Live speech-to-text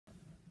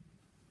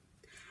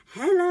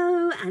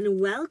Hello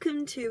and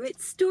welcome to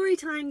It's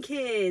Storytime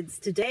Kids.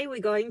 Today we're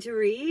going to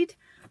read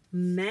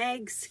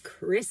Meg's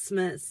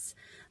Christmas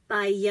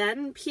by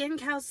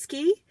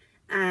Pienkowski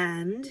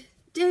and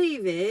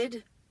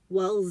David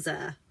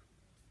Walser.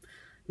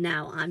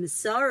 Now I'm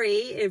sorry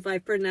if I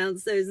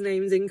pronounced those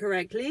names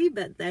incorrectly,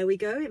 but there we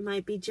go. It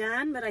might be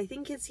Jan, but I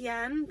think it's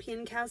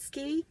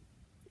Pienkowski.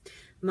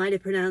 Might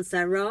have pronounced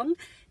that wrong.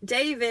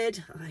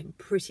 David, I'm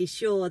pretty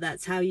sure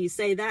that's how you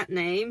say that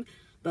name.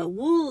 But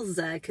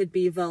Walser could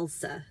be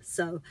Walser.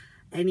 So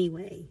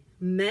anyway,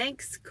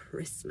 Meg's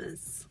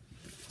Christmas.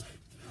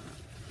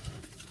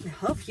 I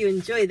hope you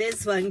enjoy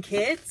this one,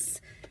 kids.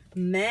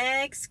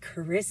 Meg's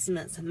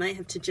Christmas. I might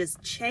have to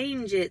just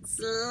change it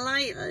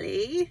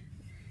slightly.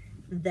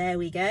 There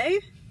we go.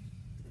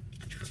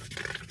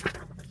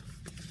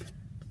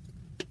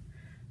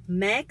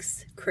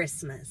 Meg's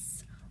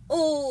Christmas.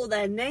 All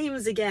their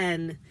names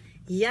again.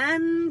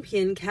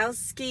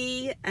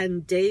 Pienkowski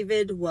and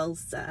David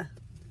Walser.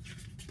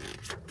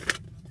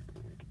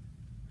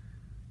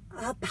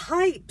 Our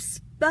pipes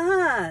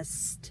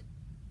burst.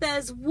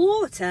 There's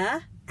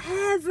water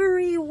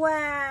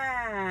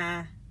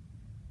everywhere.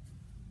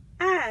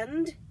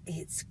 And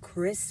it's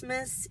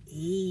Christmas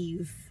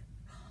Eve.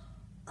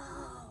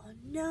 Oh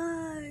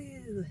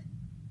no.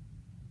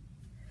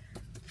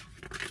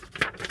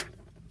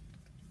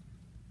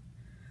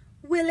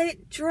 Will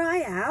it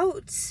dry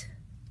out?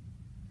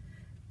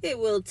 It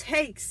will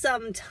take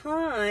some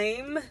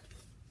time.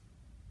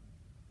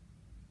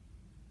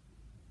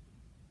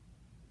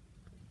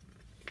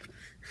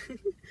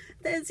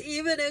 There's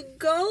even a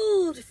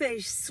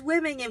goldfish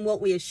swimming in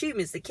what we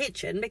assume is the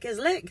kitchen because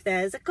look,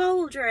 there's a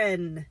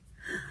cauldron.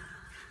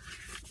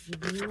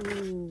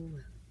 Ooh.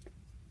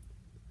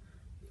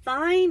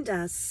 Find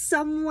us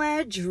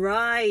somewhere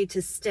dry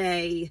to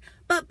stay,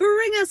 but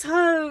bring us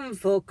home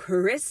for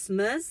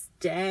Christmas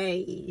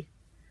Day.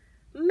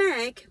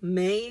 Meg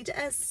made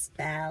a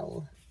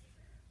spell.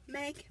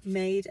 Meg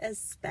made a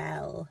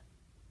spell.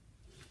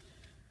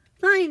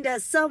 Find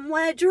us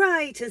somewhere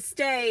dry to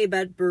stay,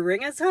 but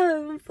bring us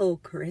home for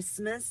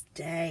Christmas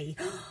Day.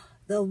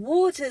 The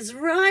water's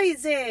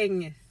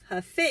rising.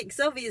 Her fix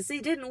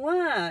obviously didn't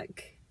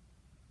work.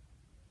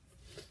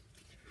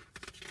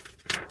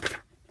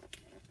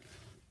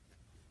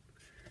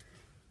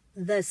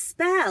 The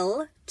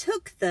spell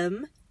took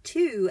them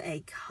to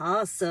a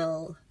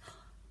castle.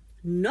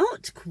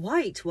 Not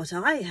quite what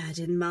I had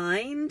in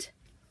mind.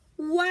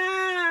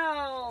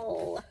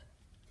 Wow!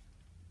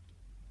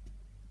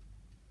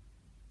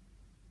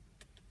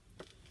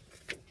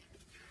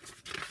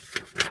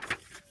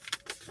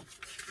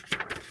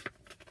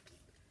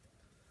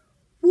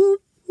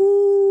 Whoop,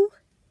 woo,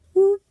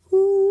 whoop,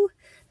 woo.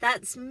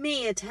 That's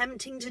me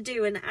attempting to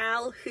do an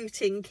owl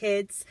hooting,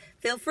 kids.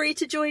 Feel free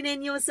to join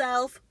in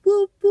yourself.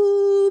 Whoop,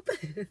 whoop.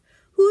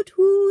 Hoot,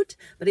 hoot.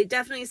 But it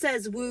definitely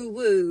says woo,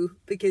 woo,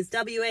 because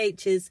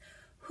WH is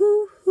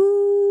hoo,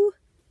 hoo,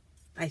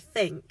 I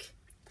think.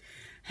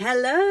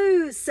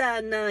 Hello,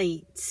 Sir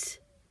Knight.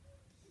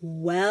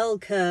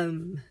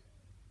 Welcome.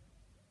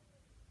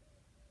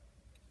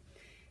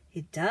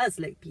 It does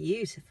look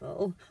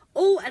beautiful.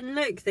 Oh, and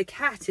look, the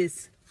cat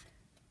is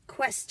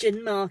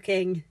question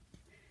marking.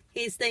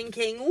 He's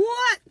thinking,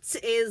 what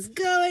is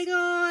going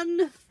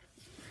on?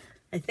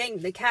 I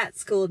think the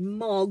cat's called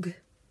Mog.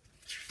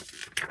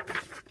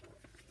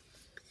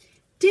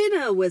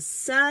 Dinner was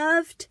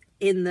served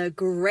in the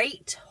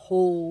Great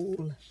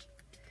Hall.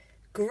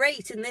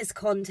 Great in this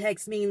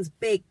context means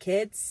big,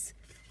 kids.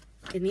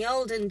 In the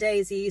olden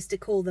days, you used to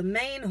call the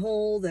main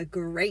hall the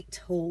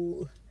Great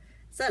Hall.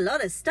 There's a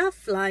lot of stuff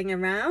flying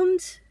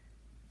around.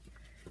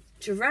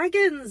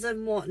 Dragons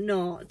and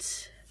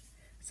whatnot.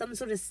 Some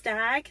sort of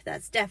stag.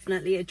 That's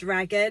definitely a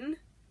dragon.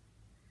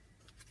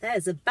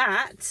 There's a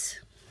bat.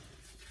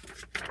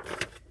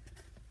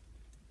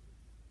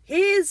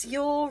 Here's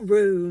your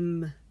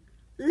room.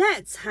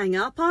 Let's hang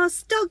up our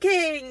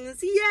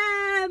stockings.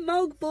 Yeah,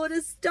 Mog bought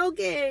a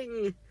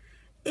stocking.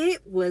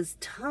 It was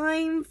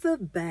time for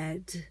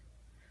bed.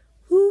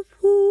 Whoop,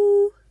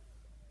 whoop.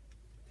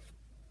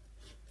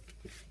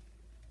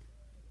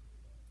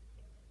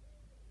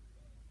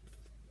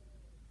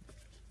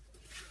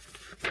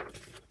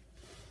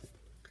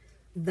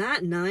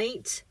 That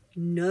night,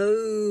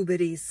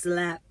 nobody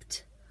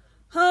slept.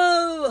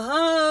 Ho,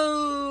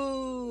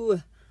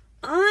 ho!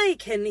 I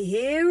can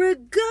hear a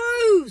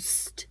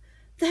ghost.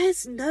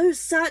 There's no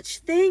such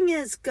thing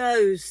as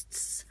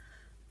ghosts.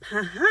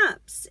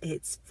 Perhaps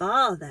it's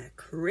Father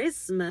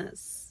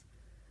Christmas.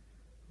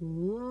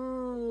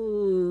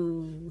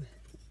 Ooh.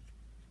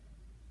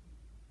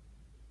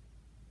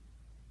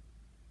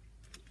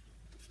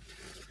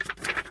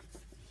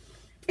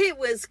 It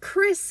was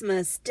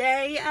Christmas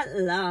Day at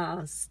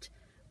last.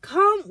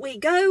 Can't we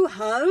go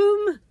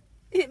home?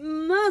 It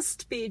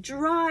must be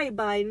dry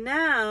by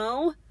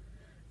now.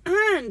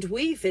 And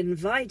we've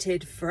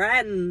invited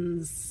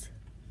friends.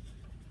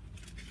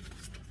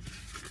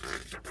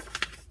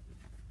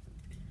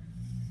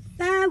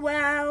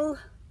 Farewell.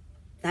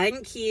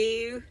 Thank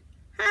you.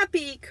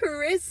 Happy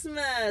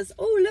Christmas!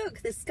 Oh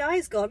look, the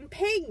sky's gone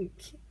pink.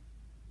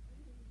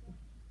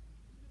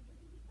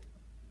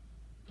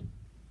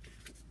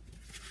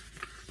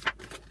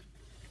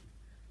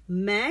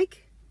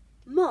 Meg,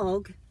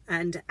 Mog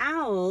and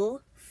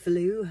Owl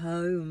flew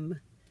home.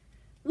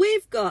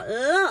 We've got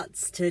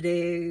lots to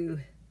do.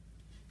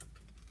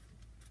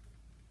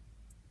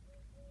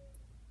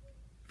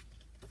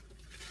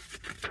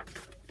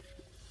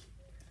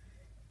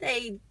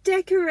 They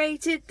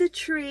decorated the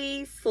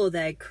tree for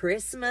their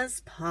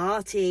Christmas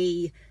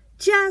party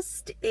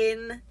just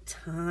in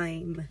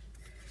time.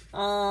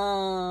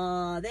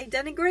 Ah, they've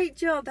done a great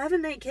job,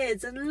 haven't they,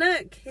 kids? And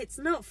look, it's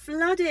not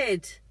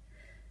flooded.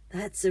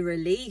 That's a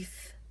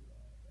relief.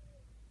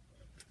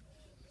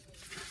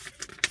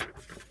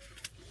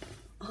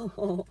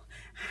 Oh,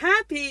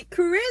 happy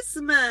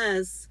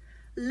Christmas!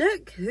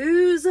 Look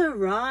who's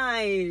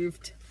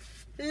arrived.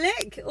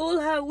 Look, all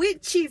her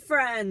witchy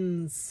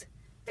friends.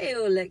 They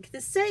all look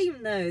the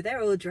same though.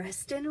 They're all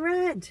dressed in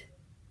red.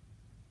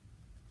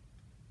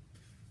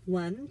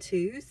 1,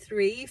 2,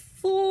 3,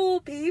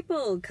 4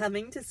 people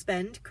coming to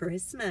spend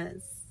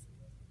Christmas.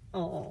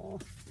 Oh.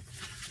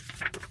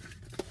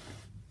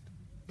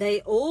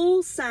 They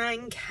all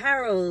sang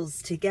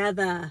carols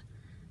together.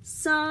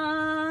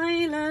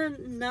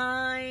 Silent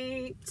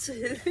night.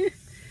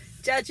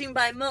 Judging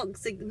by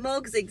Mog's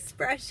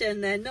expression,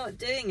 they're not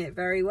doing it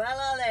very well,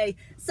 are they?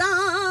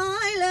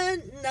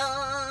 Silent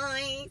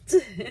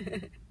night.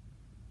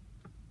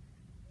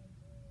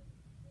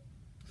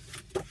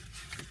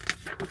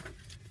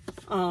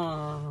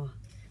 Oh,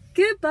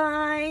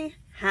 goodbye.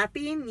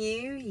 Happy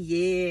New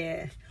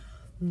Year.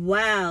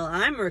 Wow,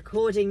 I'm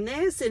recording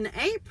this in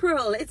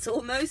April. It's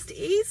almost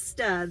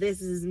Easter.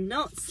 This is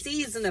not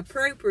season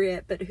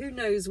appropriate, but who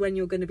knows when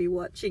you're going to be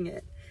watching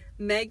it.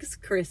 Meg's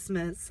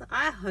Christmas.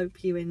 I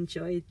hope you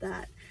enjoyed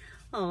that.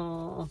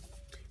 Oh,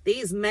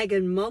 these Meg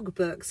and Mog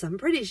books, I'm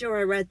pretty sure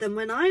I read them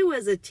when I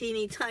was a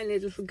teeny tiny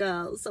little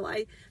girl, so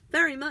I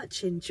very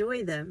much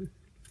enjoy them.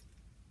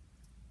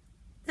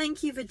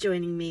 Thank you for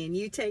joining me, and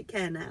you take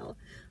care now.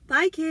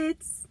 Bye,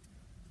 kids.